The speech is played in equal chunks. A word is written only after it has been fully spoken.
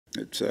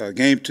It's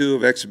game two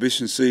of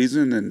exhibition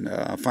season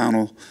and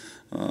final.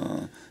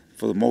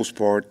 For the most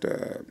part,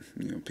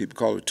 people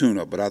call it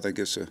tune-up, but I think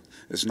it's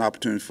an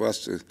opportunity for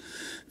us to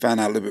find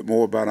out a little bit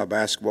more about our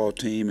basketball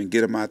team and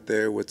get them out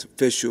there with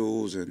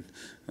officials and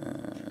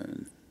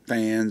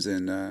fans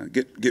and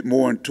get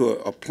more into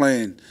a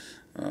playing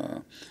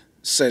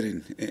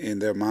setting in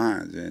their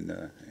minds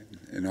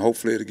and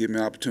hopefully it'll give me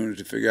an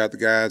opportunity to figure out the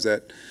guys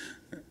that.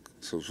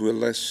 So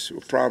we'll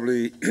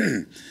probably,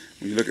 when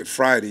you look at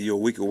Friday, you're a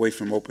week away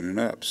from opening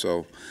up.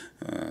 So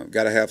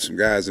got to have some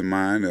guys in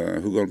mind who are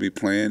going to be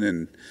playing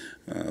and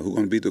who are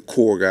going to be the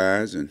core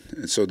guys. And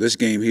so this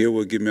game here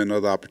will give me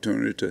another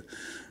opportunity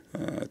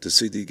to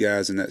see these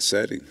guys in that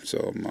setting.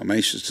 So I'm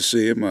anxious to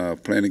see them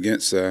playing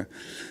against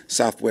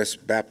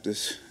Southwest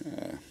Baptist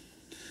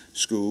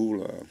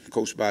School,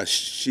 coached by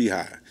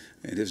Shihai.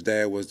 And his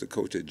dad was the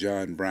coach at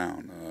John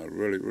Brown.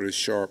 Really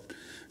sharp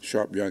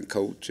young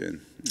coach.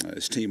 And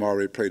his team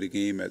already played a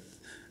game at,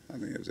 I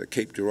think it was at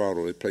Cape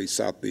Girardeau. They played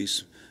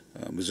Southeast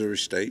Missouri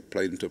State,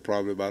 played until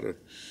probably about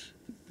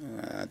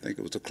I think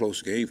it was a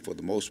close game for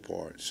the most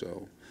part.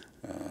 So,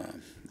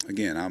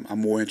 again,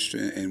 I'm more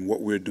interested in what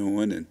we're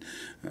doing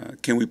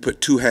and can we put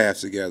two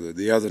halves together.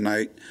 The other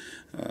night,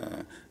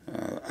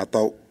 I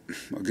thought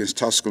against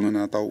Tusculum,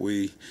 I thought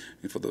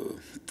for the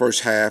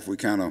first half, we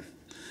kind of,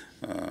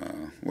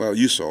 well,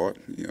 you saw it.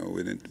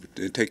 We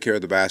didn't take care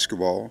of the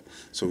basketball,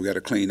 so we got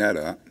to clean that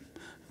up.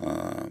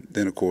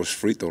 Then, of course,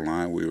 free throw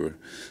line, we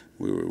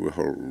were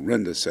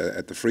horrendous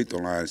at the free throw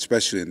line,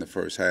 especially in the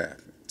first half.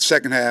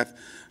 Second half,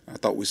 I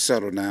thought we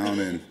settled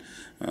down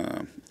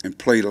and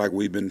played like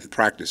we've been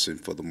practicing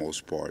for the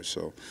most part.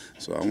 So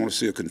I want to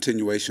see a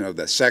continuation of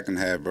that second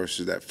half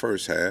versus that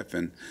first half,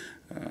 and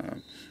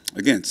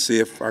again, see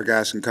if our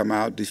guys can come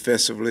out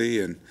defensively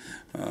and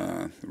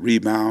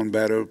rebound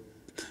better,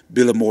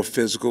 be a little more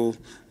physical,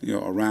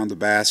 around the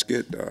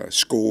basket,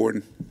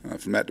 scoring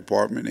from that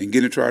department, and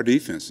get into our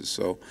defenses.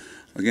 So,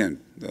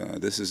 again,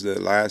 this is the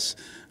last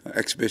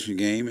exhibition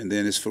game, and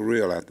then it's for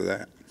real after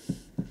that.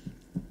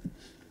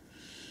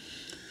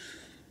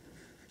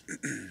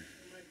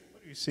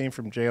 What are you seeing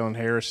from Jalen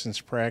Harris since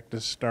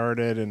practice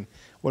started, and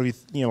what do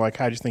you like?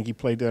 How do you think he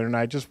played the other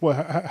night? Just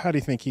how do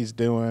you think he's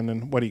doing,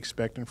 and what are you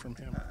expecting from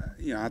him?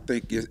 I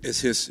think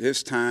it's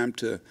his time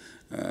to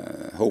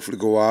hopefully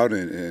go out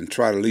and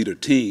try to lead a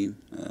team.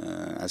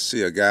 I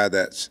see a guy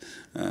that's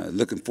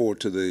looking forward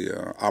to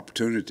the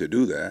opportunity to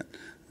do that.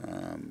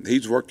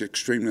 He's worked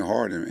extremely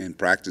hard in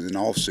practice and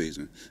off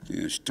season,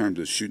 in terms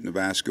of shooting the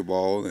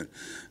basketball and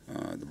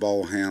the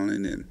ball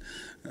handling and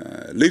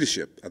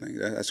leadership. I think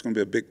that's going to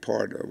be a big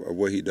part of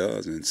what he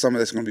does, and some of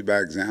that's going to be by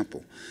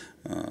example.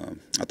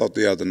 I thought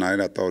the other night,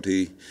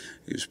 he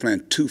was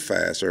playing too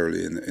fast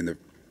early in the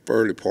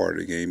early part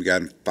of the game. He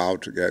got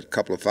fouled, got a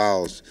couple of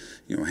fouls,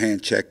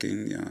 hand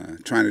checking,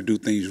 trying to do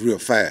things real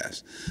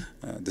fast.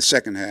 The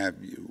second half,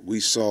 we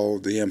saw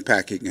the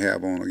impact he can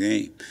have on a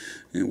game,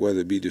 and whether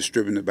it be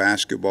distributing the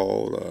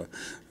basketball,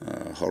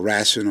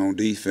 harassing on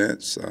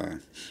defense,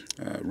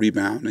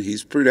 rebounding.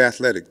 He's pretty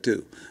athletic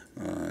too.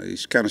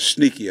 He's kind of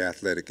sneaky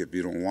athletic if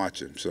you don't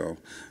watch him. So,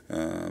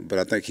 but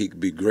I think he could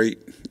be great,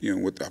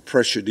 with a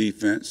pressure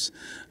defense,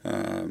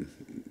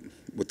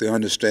 with the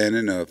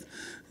understanding of,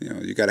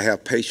 you got to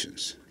have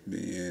patience.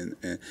 And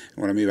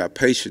what I mean by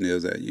patient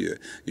is that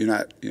you're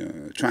not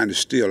trying to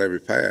steal every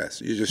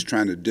pass. You're just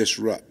trying to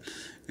disrupt.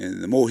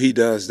 And the more he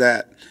does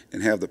that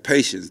and have the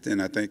patience,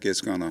 then I think it's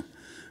going to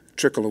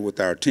trickle with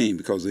our team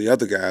because the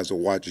other guys are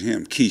watching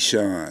him.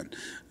 Keyshawn,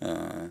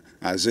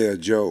 Isaiah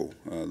Joe,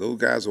 those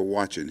guys are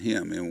watching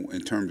him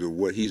in terms of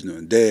what he's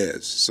doing.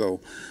 Dez. So,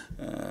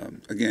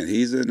 again,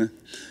 he's in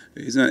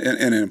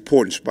an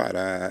important spot,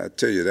 I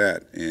tell you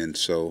that. And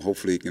so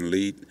hopefully he can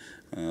lead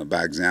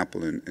by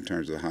example in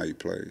terms of how he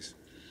plays.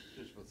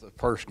 Just with the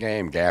first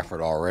game,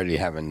 Gafford already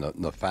having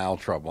the foul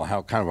trouble,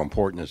 how kind of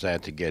important is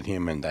that to get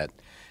him in that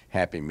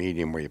happy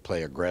medium where you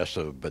play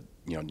aggressive but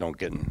don't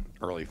get in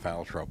early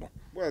foul trouble?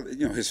 Well,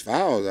 his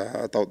fouls,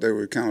 I thought they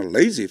were kind of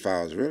lazy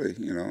fouls, really.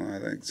 I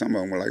think some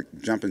of them were like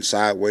jumping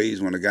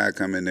sideways when a guy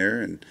come in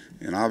there, and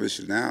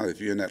obviously now if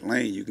you're in that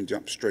lane, you can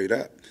jump straight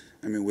up.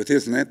 I mean, with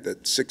his length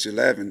at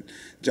 6'11",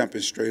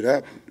 jumping straight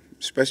up,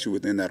 especially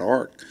within that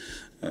arc,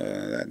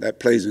 that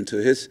plays into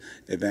his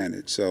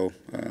advantage. So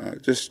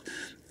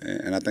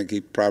and I think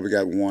he probably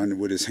got one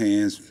with his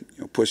hands,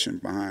 pushing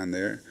behind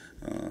there.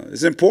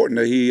 It's important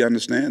that he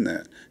understand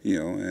that,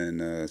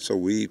 and so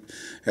we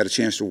had a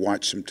chance to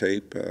watch some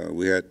tape.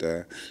 We had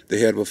the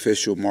head of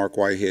official, Mark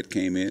Whitehead,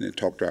 came in and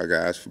talked to our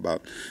guys for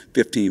about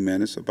 15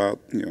 minutes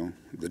about,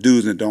 the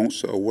do's and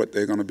don'ts of what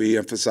they're going to be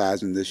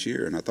emphasizing this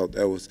year, and I thought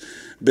that was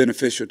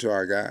beneficial to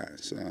our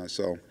guys.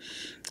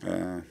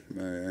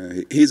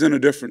 He's in a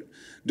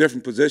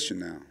different position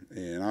now,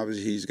 and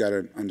obviously he's got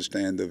to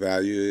understand the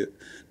value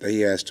that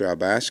he has to our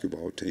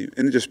basketball team,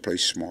 and just play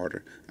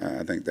smarter.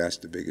 I think that's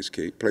the biggest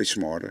key. Play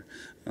smarter.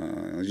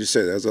 As you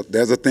said,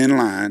 there's a thin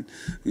line.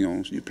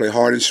 You play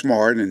hard and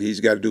smart, and he's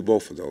got to do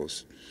both of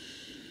those.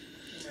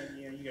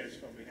 You guys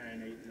fell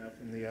behind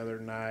 8-0 the other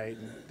night,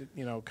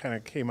 and kind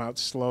of came out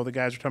slow. The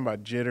guys were talking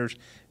about jitters.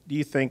 Do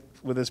you think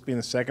with this being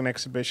the second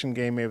exhibition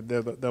game, maybe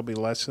there'll be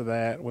less of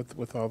that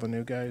with all the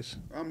new guys?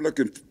 I'm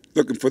looking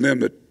for them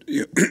to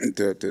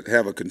to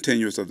have a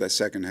continuous of that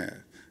second half.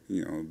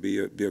 You know, be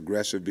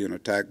aggressive, be in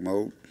attack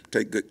mode,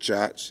 take good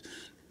shots,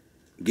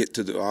 get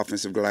to the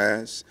offensive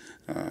glass.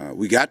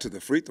 We got to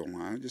the free throw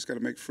line. We just got to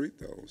make free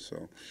throws.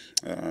 So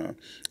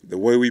the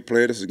way we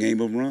play it is a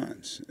game of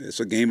runs. It's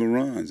a game of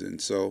runs,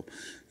 and so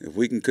if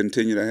we can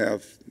continue to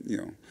have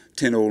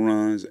 10-0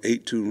 runs,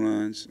 8-2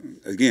 runs.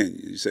 Again,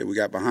 you say we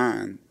got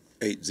behind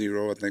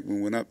 8-0. I think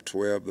we went up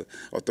 12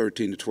 or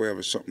 13-12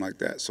 or something like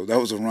that. So that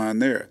was a run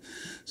there.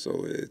 So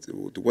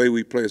the way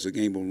we play is a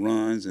game of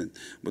runs, and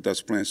with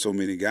us playing so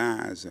many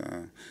guys,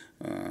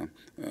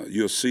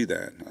 you'll see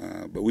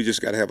that. But we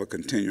just got to have a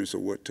continuance of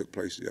what took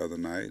place the other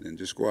night and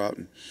just go out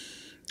and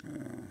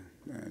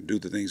do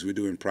the things we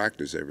do in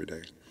practice every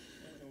day.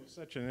 With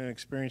such an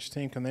inexperienced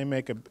team, can they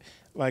make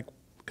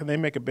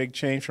a big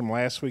change from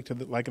last week to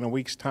like in a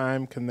week's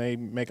time? Can they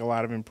make a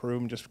lot of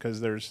improvement just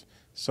because there's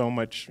so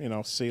much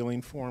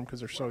ceiling for them because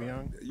they're so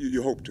young?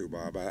 You hope to,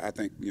 Bob. I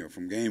think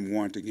from game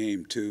 1 to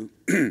game 2,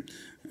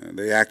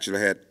 they actually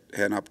had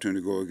an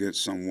opportunity to go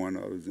against someone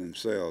other than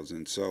themselves,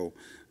 and so.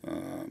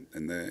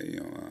 And they,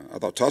 I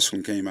thought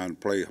Tusculum came out and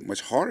played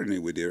much harder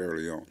than we did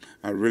early on.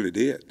 I really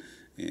did,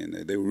 and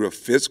they were real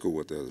physical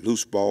with the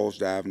loose balls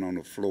diving on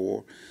the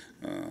floor.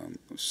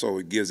 So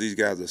it gives these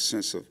guys a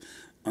sense of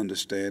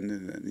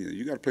understanding, and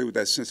you got to play with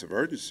that sense of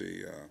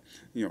urgency.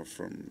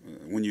 From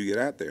when you get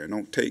out there, and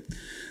don't take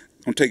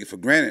it for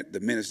granted the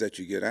minutes that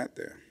you get out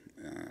there.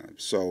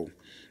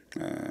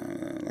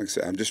 Like I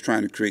said, I'm just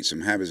trying to create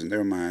some habits in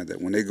their mind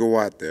that when they go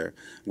out there,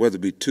 whether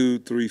it be 2,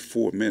 3,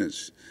 4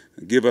 minutes,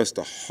 give us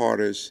the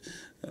hardest,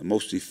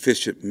 most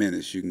efficient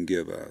minutes you can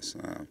give us.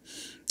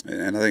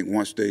 And I think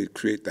once they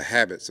create the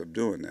habits of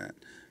doing that,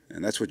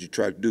 and that's what you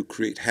try to do,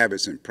 create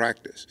habits in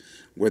practice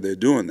where they're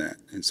doing that.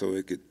 And so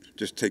it could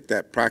just take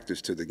that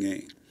practice to the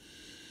game.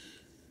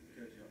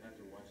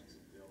 After watching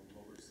some film,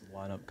 what were some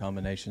lineup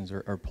combinations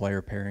or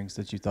player pairings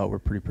that you thought were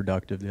pretty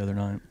productive the other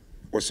night?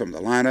 Or some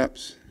of the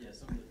lineups?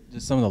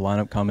 Just some of the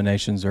lineup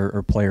combinations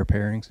or player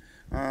pairings.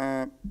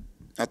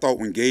 I thought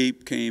when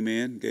Gabe came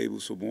in, Gabe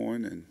was so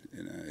born, and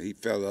he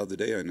fell the other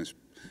day in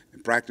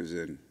practice,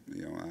 and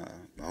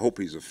I hope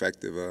he's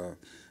effective.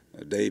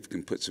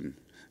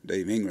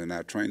 Dave England,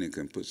 our trainer,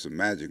 can put some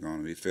magic on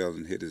him. He fell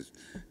and hit his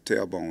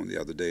tailbone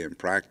the other day in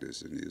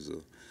practice, and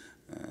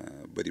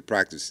but he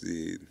practiced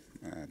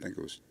I think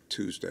it was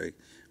Tuesday.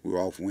 We were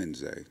off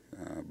Wednesday,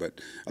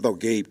 but I thought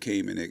Gabe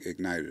came and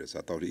ignited us.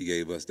 I thought he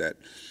gave us that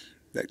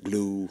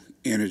glue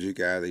energy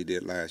guy they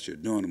did last year,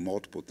 doing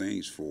multiple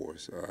things for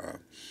us,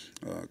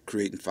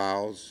 creating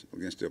fouls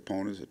against the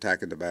opponents,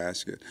 attacking the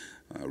basket,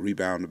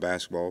 rebounding the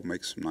basketball,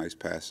 make some nice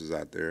passes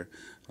out there,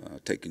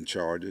 taking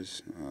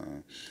charges.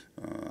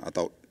 I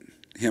thought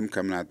him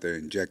coming out there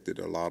injected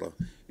a lot of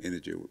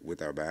energy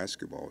with our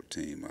basketball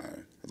team.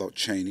 I thought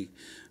Chaney,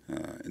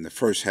 in the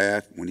first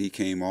half when he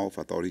came off,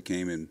 I thought he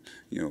came in,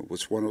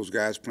 was one of those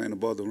guys playing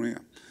above the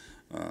rim,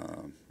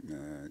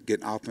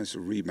 getting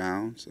offensive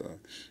rebounds.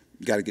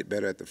 Got to get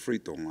better at the free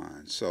throw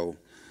line. So,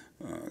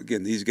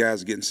 again, these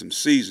guys are getting some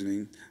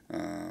seasoning.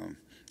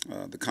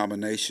 The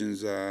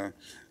combinations, we're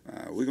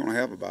going to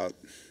have about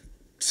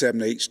 7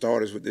 to 8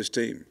 starters with this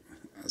team.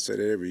 I say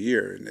that every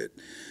year, and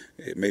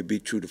it may be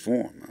true to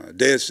form.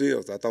 Dez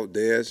Seals, I thought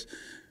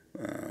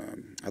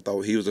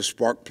he was a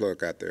spark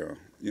plug out there,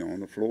 on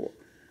the floor.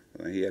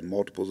 He had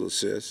multiple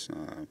assists,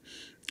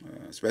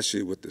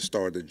 especially with the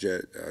start that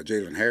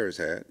Jalen Harris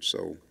had.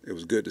 So it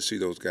was good to see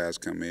those guys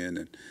come in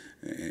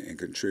and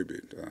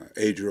contribute.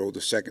 Adriel,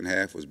 the second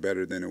half was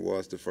better than it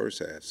was the first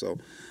half. So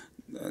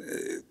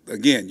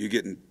again, you're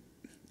getting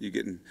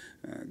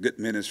good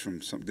minutes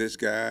from this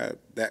guy,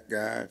 that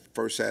guy,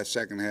 first half,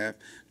 second half.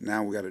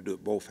 Now we got to do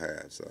it both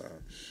halves.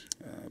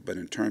 But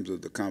in terms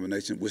of the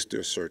combination, we're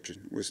still searching.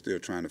 We're still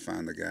trying to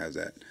find the guys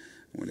that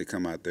when they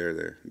come out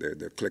there,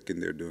 they're clicking.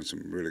 They're doing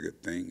some really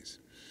good things.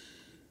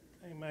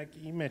 Hey, Mike,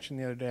 you mentioned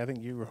the other day, I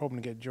think you were hoping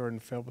to get Jordan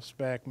Phillips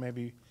back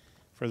maybe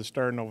for the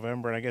start of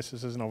November, and I guess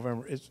this is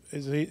November.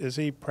 Is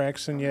he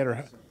practicing yet? Or?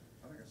 I think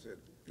I said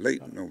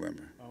late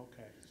November.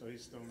 Okay, so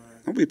he's still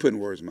not. Don't be putting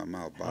words in my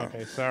mouth, Bob.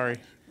 Okay, sorry.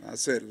 I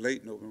said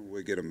late November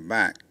we'll get him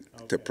back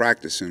to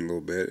practicing a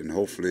little bit, and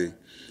hopefully.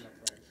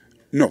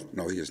 No,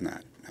 he is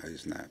not. No,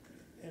 he's not.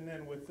 And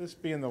then with this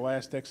being the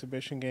last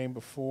exhibition game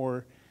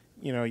before,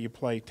 you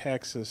play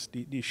Texas,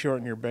 do you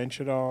shorten your bench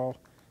at all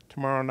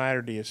tomorrow night,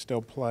 or do you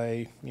still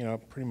play,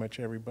 pretty much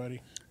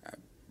everybody? I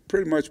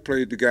pretty much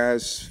played the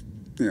guys,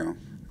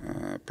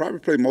 probably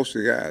play most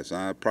of the guys.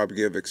 I probably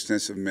give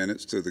extensive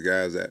minutes to the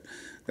guys that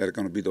are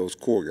going to be those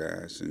core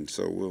guys, and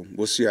so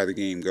we'll see how the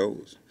game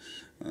goes.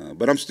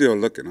 But I'm still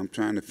looking. I'm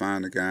trying to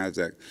find the guys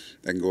that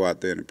can go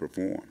out there and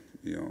perform.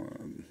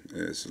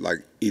 It's like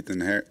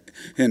Ethan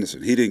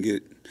Henderson. He didn't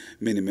get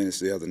many minutes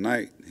the other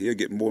night. He'll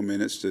get more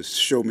minutes to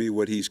show me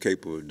what he's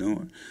capable of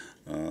doing.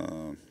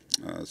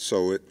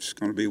 So it's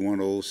going to be one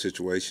of those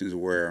situations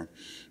where,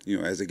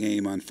 as the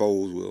game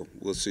unfolds,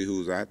 we'll see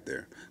who's out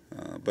there.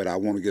 But I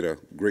want to get a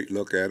great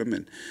look at him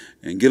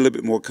and get a little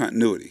bit more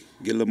continuity.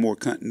 Get a little more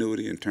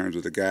continuity in terms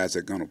of the guys that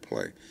are going to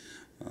play.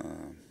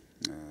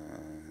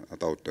 I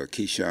thought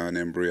Keyshawn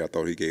Embry, I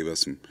thought he gave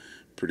us some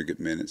pretty good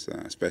minutes,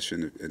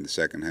 especially in the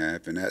second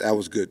half, and that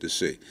was good to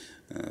see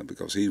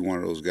because he's one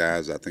of those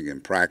guys, I think,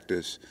 in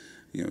practice,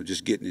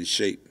 just getting in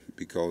shape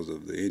because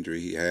of the injury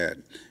he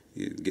had,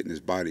 getting his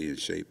body in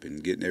shape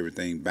and getting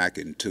everything back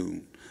in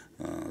tune.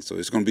 So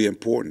it's going to be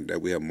important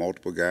that we have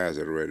multiple guys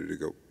that are ready to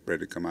go,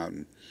 ready to come out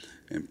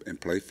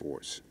and play for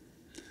us.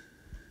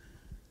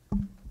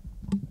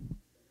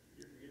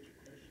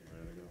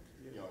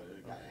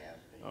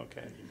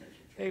 Okay.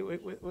 Hey,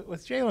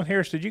 with Jalen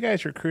Harris, did you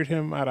guys recruit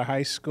him out of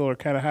high school, or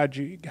kind of how'd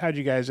you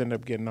guys end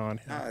up getting on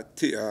him? I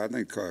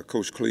think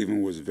Coach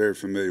Cleveland was very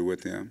familiar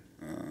with him.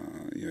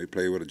 He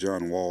played with a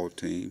John Wall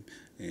team,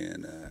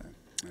 and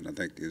I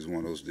think it was one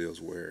of those deals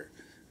where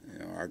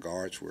our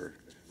guards were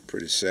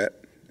pretty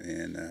set,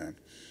 and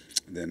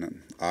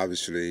then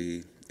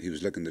obviously he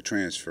was looking to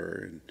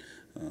transfer,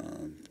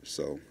 and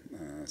so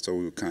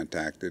we were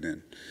contacted,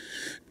 and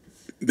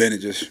then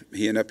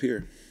he ended up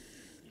here.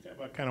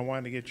 I kind of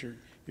wanted to get your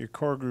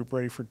core group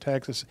ready for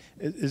Texas.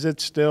 Is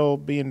it still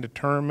being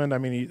determined? I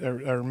mean,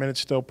 are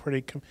minutes still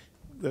pretty?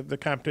 The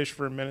competition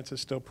for minutes is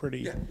still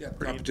pretty. Yeah.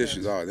 Pretty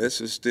Competitions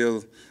intense.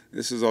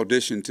 This is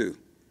audition too,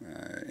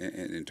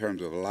 in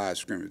terms of a live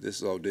scrimmage. This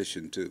is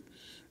audition too,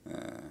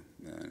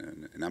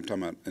 and I'm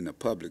talking about in a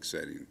public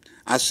setting.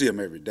 I see them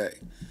every day,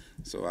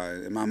 so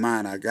in my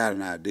mind I got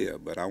an idea,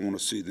 but I want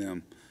to see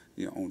them,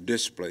 on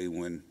display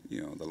when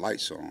the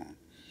lights are on.